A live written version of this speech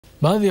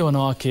Baadhi ya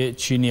wanawake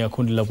chini ya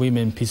kundi la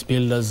Women Peace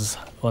Builders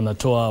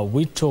wanatoa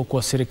wito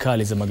kwa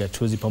serikali za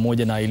magatuzi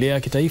pamoja na ile ya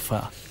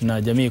kitaifa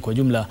na jamii kwa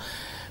jumla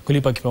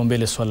kulipa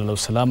kipaumbele suala la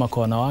usalama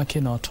kwa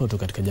wanawake na watoto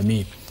katika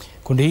jamii.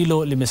 Kundi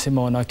hilo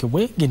limesema wanawake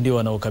wengi ndio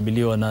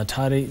wanaokabiliwa na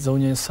hatari za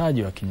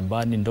unyanyasaji wa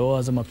kinyumbani,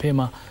 ndoa za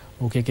mapema,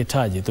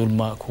 ukeketaji,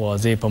 dhulma kwa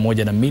wazee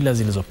pamoja na mila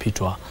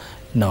zilizopitwa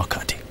na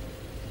wakati.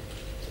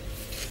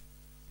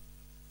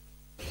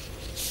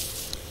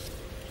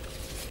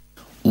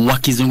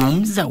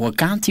 Wakizungumza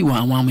wakati wa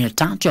awamu ya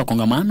 3 ya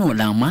kongamano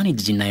la amani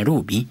jijini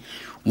Nairobi,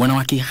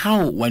 wanawake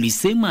hao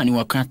walisema ni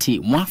wakati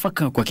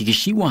mwafaka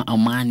kuhakikishiwa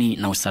amani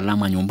na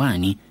usalama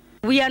nyumbani.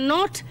 We are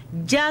not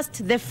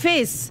just the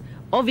face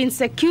of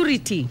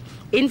insecurity.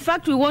 In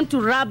fact, we want to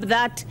rub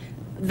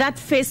that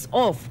face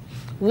off.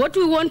 What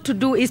we want to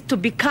do is to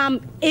become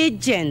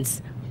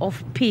agents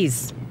of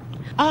peace.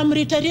 I'm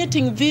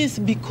reiterating this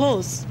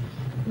because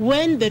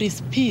when there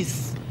is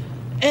peace,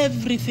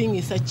 everything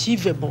is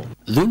achievable.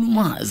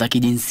 Dhuluma za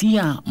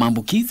kijinsia,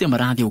 maambukizi ya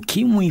maradhi ya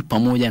ukimwi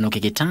pamoja na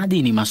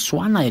ukeketaji ni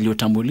masuala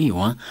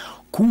yaliyotambuliwa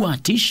kuwa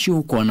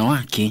tisho kwa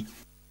wanawake.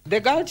 The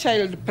girl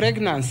child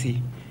pregnancy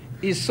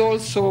is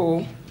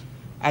also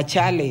a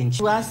challenge.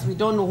 To us, we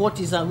don't know what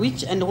is a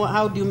witch and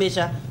how do you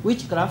measure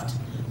witchcraft,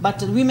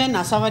 but women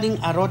are suffering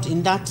a lot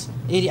in that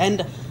area,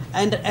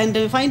 and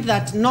we find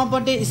that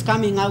nobody is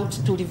coming out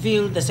to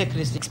reveal the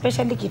secrets.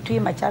 Especially Kitui,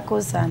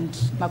 Machakos and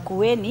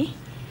Makueni,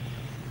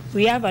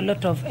 we have a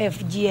lot of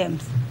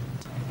FGMs.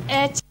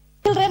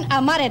 Children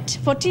are married,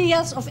 14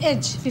 years of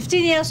age,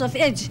 15 years of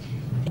age.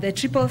 The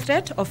triple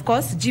threat, of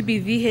course,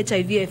 GBV,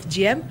 HIV,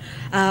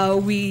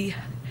 FGM, we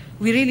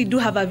really do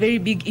have a very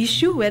big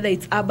issue, whether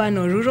it's urban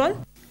or rural.